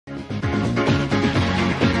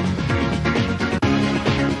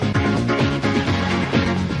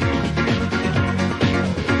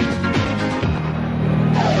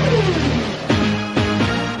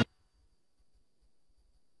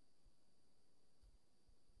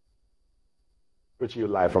Reaching you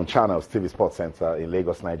live from Channels TV Sports Center in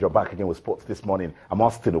Lagos, Nigeria. Back again with sports this morning. I'm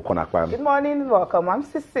Austin Okonakwan. Good morning, welcome. I'm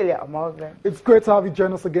Cecilia Morgan. It's great to have you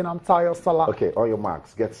join us again. I'm Tayo Salah. Okay, on your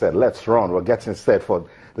marks, get set. Let's run. We're getting set for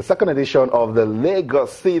the second edition of the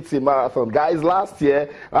Lagos City Marathon. Guys, last year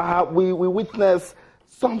we witnessed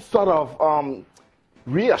some sort of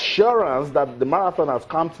reassurance that the marathon has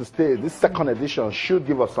come to stay. This second edition should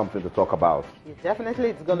give us something to talk about. Yeah, definitely,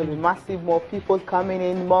 it's going to be massive. More people coming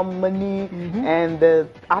in, more money, and the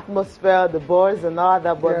atmosphere, the bars and all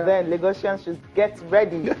that. But then Lagosians should get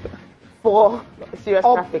ready for serious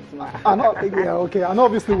traffic tomorrow. And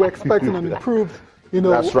obviously we're expecting an improved,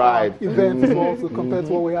 That's right. event also compared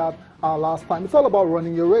to what we had last time. It's all about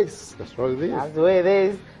running your race. That's what it is. That's the way it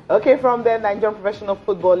is. Okay, from there, Nigerian Professional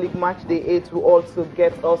Football League Match Day 8 will also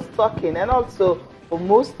get us talking. And also, for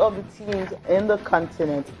most of the teams in the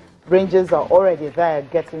continent, Rangers are already there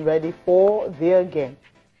getting ready for their game.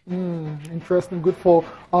 Interesting, good for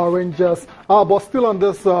our Rangers. But still on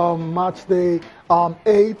this Match Day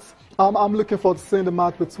 8, I'm looking forward to seeing the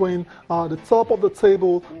match between the top of the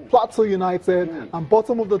table, Plateau United, and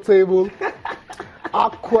bottom of the table,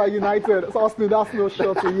 Aqua United. So Austin, that's no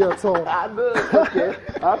shot to you at all. Okay,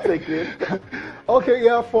 I'll take it. Okay,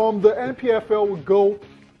 yeah, from the NPFL we go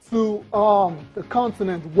to the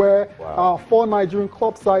continent where 4 Nigerian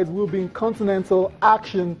club sides will be in continental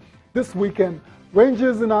action this weekend.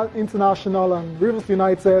 Rangers International and Rivers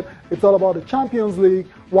United, it's all about the Champions League,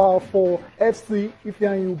 while for FC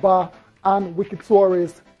Ifeanyi and Wiki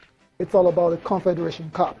Tourists, it's all about the Confederation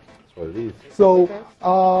Cup. That's what it is. So,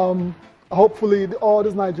 hopefully, all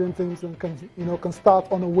these Nigerian teams can start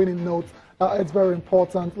on a winning note. It's very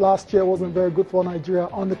important. Last year wasn't very good for Nigeria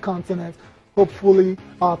on the continent. Hopefully,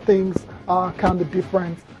 things can be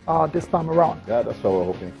different this time around. Yeah, that's what we're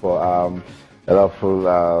hoping for. A lot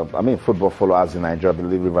of football followers in Nigeria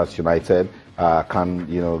believe Rivers United can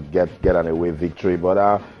get an away victory,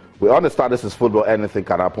 but we understand this is football. Anything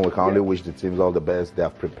can happen. We can only wish the teams all the best. They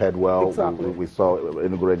have prepared well. Exactly. We saw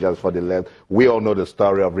Enugu Rangers for the left. We all know the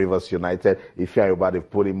story of Rivers United. If everybody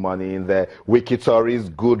putting money in there, Wiki Tourists,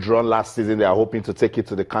 good run last season. They are hoping to take it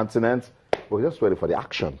to the continent. We're just ready for the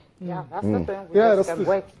action. Yeah, that's the thing. We can't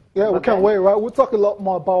wait. Yeah, we can't wait, right? We'll talk a lot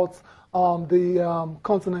more about the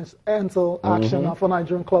continental action for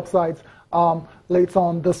Nigerian club sides later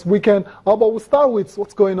on this weekend. But we'll start with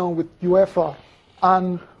what's going on with UEFA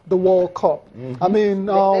and the World Cup. I mean,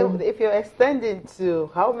 if you're extending to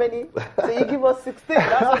how many? So you give us 16.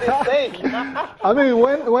 That's what they're saying. I mean,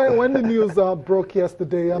 when the news broke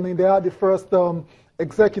yesterday, I mean, they had the first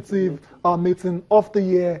executive meeting of the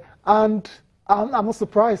year, and I'm not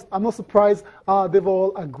surprised. I'm not surprised they've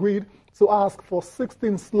all agreed to ask for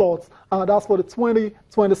 16 slots. That's for the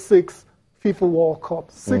 2026 FIFA World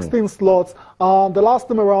Cup. 16 slots. The last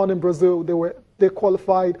time around in Brazil, they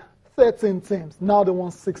qualified 13 teams. Now they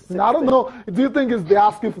want 16. I don't know. Do you think they're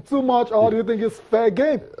asking for too much, or do you think it's fair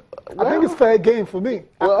game? I think it's fair game for me.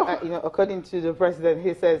 According to the president,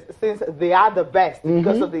 he says since they are the best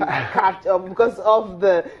because of the because of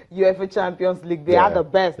the UEFA Champions League, they are the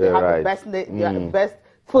best. They have the best. They are the best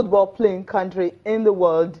football playing country in the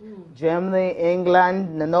world. Germany,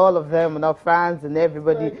 England, and all of them, and France and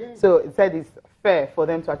everybody. So it said it's fair for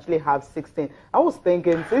them to actually have 16. I was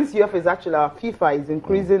thinking, since UEFA is actually our FIFA is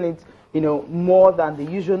increasing it, more than the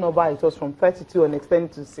usual number, it was from 32 and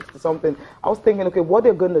extended to 60 something. I was thinking, okay, what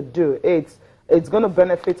they're going to do, it's going to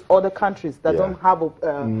benefit other countries that don't have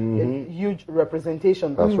a huge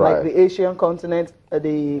representation, like the Asian continent,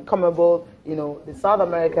 the Commonwealth, the South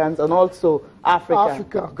Americans, and also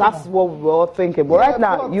Africa. That's what we were all thinking. But right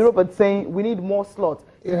now, Europe is saying we need more slots.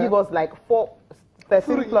 Give us like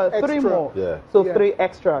 13 plus 3 more. So 3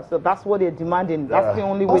 extra. So that's what they're demanding. That's the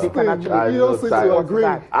only way they can actually agree.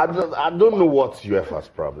 I don't know what's UEFA's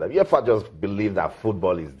problem. UEFA just believe that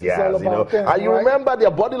football is theirs, And you remember their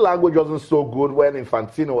body language wasn't so good when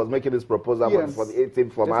Infantino was making this proposal for the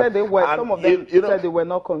 18th format. They said they were, some of them said they were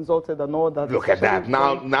not consulted and all that. Look at that.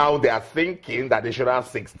 Now they are thinking that they should have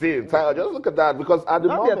 16. Just look at that, because at the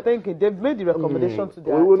moment they're thinking they've made the recommendation to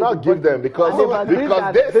them. We will not give them because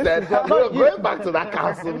they said going back to that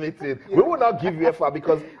council meeting, we will not give UEFA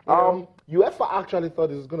because UEFA actually thought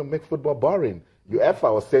this was going to make football boring.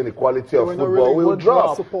 UEFA was saying the quality of football will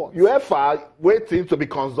drop. UEFA waiting to be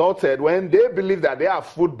consulted when they believe that they are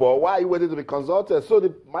football. Why are you waiting to be consulted?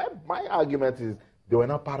 So my argument is they were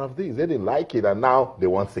not part of this. They didn't like it, and now they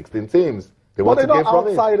want 16 teams. They want to get from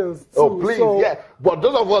outsiders it. Oh, please, yeah. But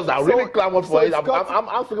those of us that really clamored for it, I'm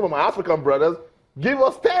thinking of my African brothers, give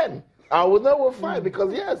us 10. I would know we're fine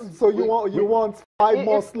because yes. So you want 5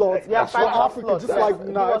 more slots? Yeah, 5 more Africa, slots. just like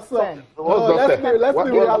let's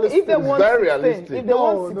be realistic. If they want 16, if they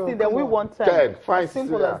want 16, no, then we want 10. 10, fine.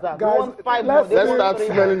 Simple as that. Guys, we want 5 let's more. Let's start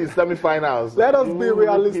smelling the semi-finals. Let us be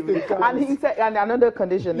realistic. And he said, and another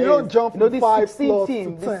condition you don't jump from 5 slots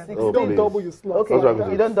team, to 10. Oh, you don't please. double your slots.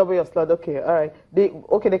 Okay, you don't double your slot. Okay, all right. They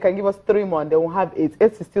can give us 3 more, and they will have 8.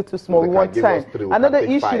 8 is still too small. They We want 10. Another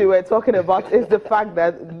issue they were talking about is the fact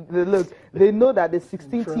that they know that the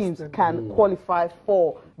 16 teams can qualify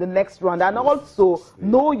for the next round, and also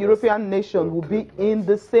no European nation will be in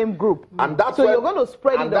the same group. And that's so when, you're going to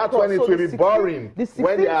spread it across. And that's when it will be boring. The 16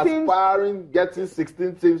 when they are teams, aspiring, getting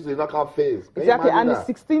 16 teams to the knockout phase. Exactly, and the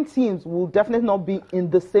 16 teams will definitely not be in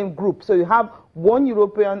the same group. So you have one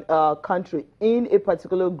European country in a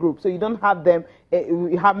particular group. So you don't have them,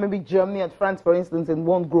 you have maybe Germany and France, for instance, in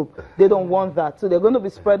one group. They don't want that. So they're going to be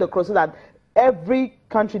spread across so that every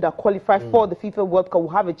country that qualified for the FIFA World Cup will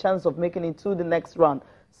have a chance of making it to the next round.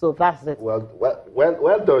 So that's it. Well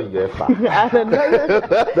done, UEFA. I don't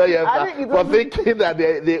know. For thinking that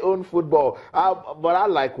they own football. But I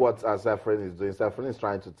like what Safran is doing. Safran is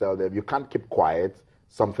trying to tell them, you can't keep quiet.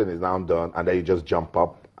 Something is now done, and then you just jump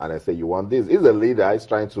up and I say, you want this. He's a leader. He's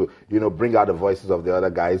trying to, bring out the voices of the other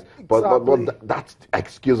guys. Exactly. But that's the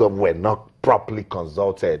excuse of we're not properly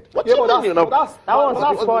consulted. What Yeah, you but mean, that's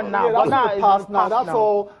before now. Yeah, But now that's the past now. That's now.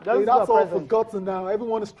 all. That's That's all present. forgotten now.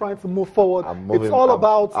 Everyone is trying to move forward. I'm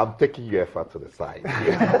taking UEFA to the side.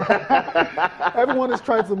 Everyone is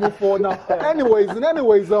trying to move forward now. Anyways,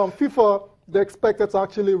 FIFA, they're expected to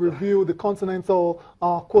actually review the continental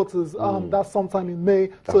quotas. That's sometime in May.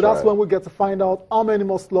 So that's when we get to find out how many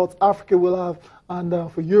more slots Africa will have,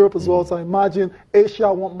 and for Europe as well. So I imagine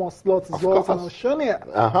Asia want more slots as well. And Oceania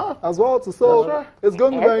as well. So it's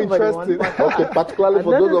going to be very interesting. Okay, particularly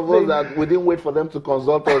for those of us that we didn't wait for them to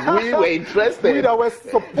consult us. We were interested. We that were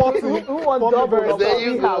supporting. Who want double? There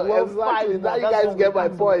you go. Exactly. Now you guys get my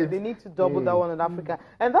point. They need to double that one in Africa.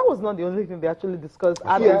 And that was not the only thing they actually discussed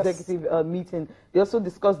at the executive meeting. They also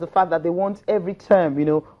discussed the fact that they want every term,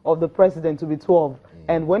 of the president to be 12.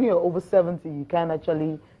 And when you're over 70, you can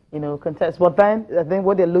actually, contest. But then I think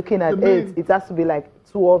what they're looking at is it has to be like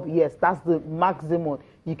 12 years. That's the maximum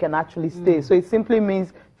you can actually stay. So it simply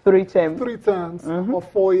means 3 terms. 3 terms or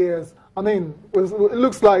 4 years. I mean, it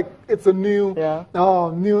looks like it's a new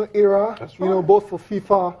era, That's right. both for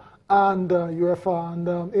FIFA and UEFA,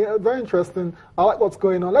 and very interesting. I like what's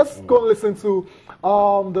going on. Let's go and listen to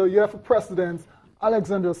the UEFA president,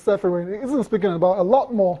 Alexander Seferin. He's been speaking about a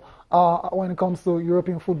lot more when it comes to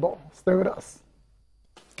European football. Stay with us.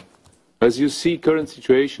 As you see, current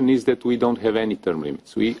situation is that we don't have any term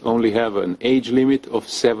limits. We only have an age limit of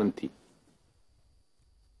 70.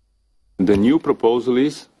 The new proposal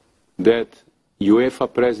is that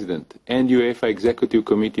UEFA president and UEFA executive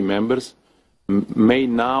committee members may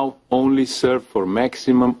now only serve for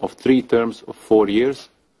maximum of 3 terms of 4 years,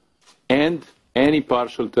 and any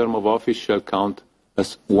partial term of office shall count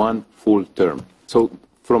as 1 full term. So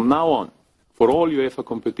from now on, for all UEFA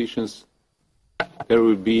competitions, there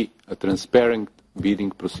will be a transparent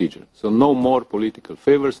bidding procedure. So no more political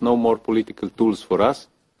favors, no more political tools for us.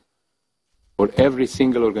 For every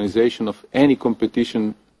single organization of any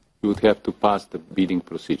competition, you would have to pass the bidding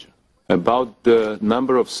procedure. About the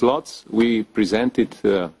number of slots, we presented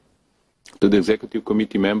to the executive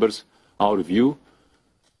committee members our view.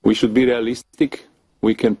 We should be realistic.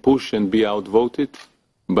 We can push and be outvoted,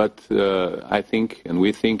 but I think, and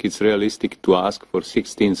we think it's realistic to ask for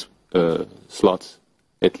 16 slots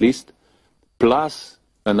at least, plus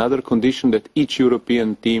another condition that each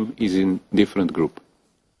European team is in different group.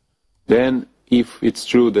 Then, if it's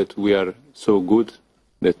true that we are so good,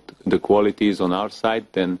 that the quality is on our side,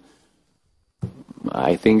 then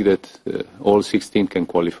I think that all 16 can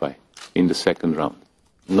qualify in the second round.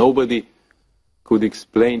 Nobody could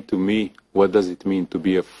explain to me what does it mean to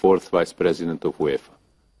be a 4th vice president of UEFA.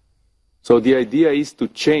 So the idea is to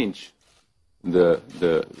change the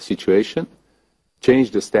situation,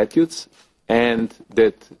 change the statutes, and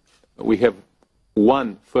that we have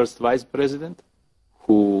one first vice president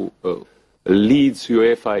who leads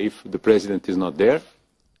UEFA if the president is not there,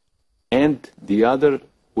 and the other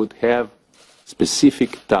would have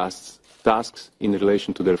specific tasks in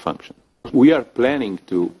relation to their function. We are planning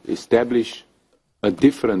to establish a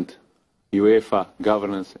different UEFA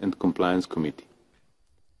governance and compliance committee.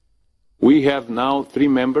 We have now 3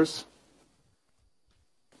 members,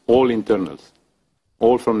 all internals,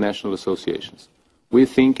 all from national associations. We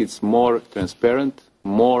think it's more transparent,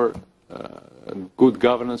 more good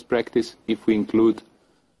governance practice if we include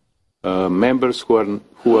members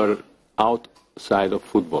who are outside of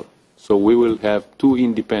football. So we will have 2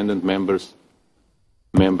 independent members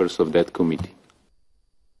of that committee.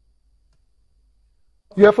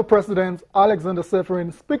 UEFA President Alexander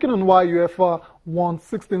Seferin speaking on why UEFA won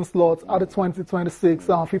 16 slots at the 2026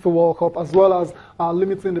 FIFA World Cup, as well as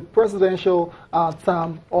limiting the presidential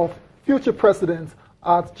term of future presidents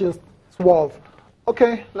at just 12.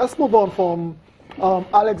 Okay, let's move on from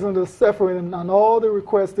Alexander Seferin and all the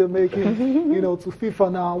requests they're making, to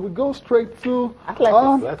FIFA now. We go straight to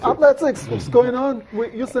athletics. What's going on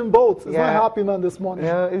with Usain Bolt? He's not happy man this morning.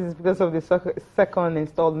 Yeah, it's because of the second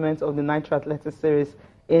installment of the Nitro Athletics Series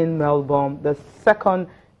in Melbourne. The second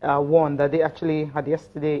one that they actually had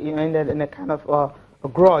yesterday, it ended in a kind of a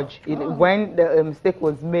grudge. When the mistake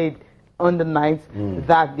was made on the night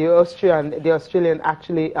that the Australian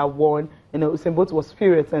actually won, Usain Bolt was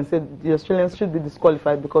furious and said the Australians should be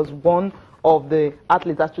disqualified because one of the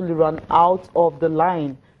athletes actually ran out of the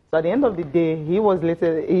line. So at the end of the day, he was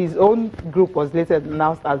later, his own group was later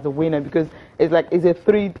announced as the winner, because it's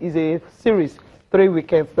a series, 3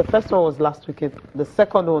 weekends. The first one was last weekend, the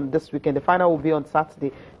second one this weekend, the final will be on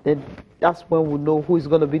Saturday. Then that's when we'll know who is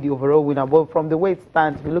going to be the overall winner. But from the way it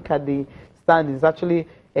stands, if you look at the stand, it's actually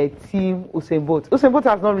a team Usain Bolt. Usain Bolt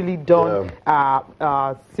has not really done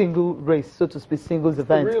single race, so to speak, singles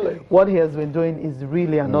event. Really? What he has been doing is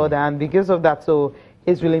really another, and because of that, so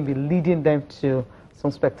he's really been leading them to some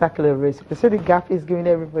spectacular race. You see the gap he's giving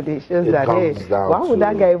everybody. It shows that, hey, why would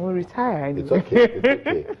that guy even retire? Anyway? It's okay. It's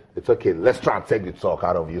okay. It's okay. Let's try and take the talk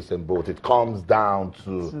out of Usain Bolt. It comes down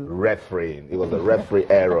to refereeing. It was a referee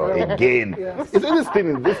error again. Yes. This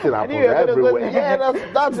thing happens everywhere. Yeah,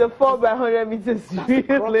 that's the 4x100 meters. That's the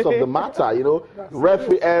crux of the matter,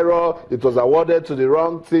 Referee error. It was awarded to the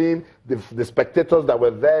wrong team. The spectators that were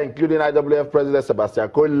there, including IWF President Sebastian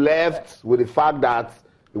Coe, left with the fact that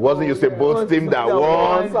it wasn't Usain Bolt's team that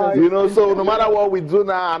won, so no matter what we do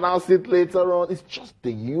now, announce it later on, it's just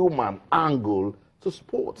the human angle to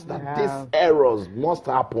sports that these errors must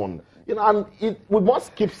happen. And we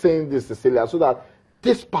must keep saying this, Cecilia, so that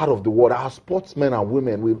this part of the world, our sportsmen and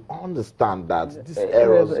women will understand that these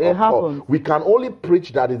errors occur. We can only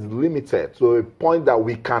preach that it's limited to a point that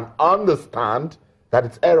we can understand that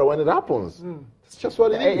it's error when it happens. It's just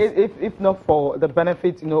what it is. If not for the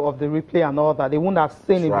benefit, of the replay and all that, they wouldn't have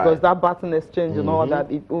seen it, because that button exchange and all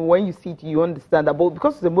that, when you see it, you understand that. But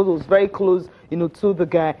because the ball was very close, to the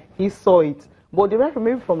guy, he saw it. But the referee,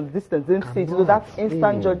 maybe from the distance, didn't see it. So that's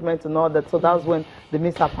instant judgment and all that. So that was when the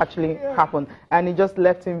mishap actually happened. And it just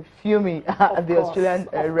left him fuming at the Australian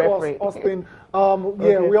referee. Austin,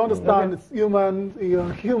 we understand it's human,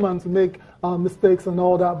 human to make mistakes and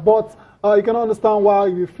all that. But you can understand why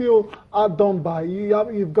you feel outdone by.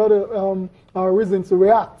 You've got a reason to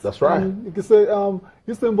react. That's right. You can say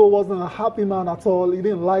Usain Bolt wasn't a happy man at all. He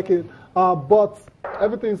didn't like it. But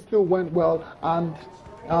everything still went well. And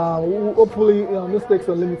hopefully mistakes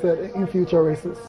are limited in future races.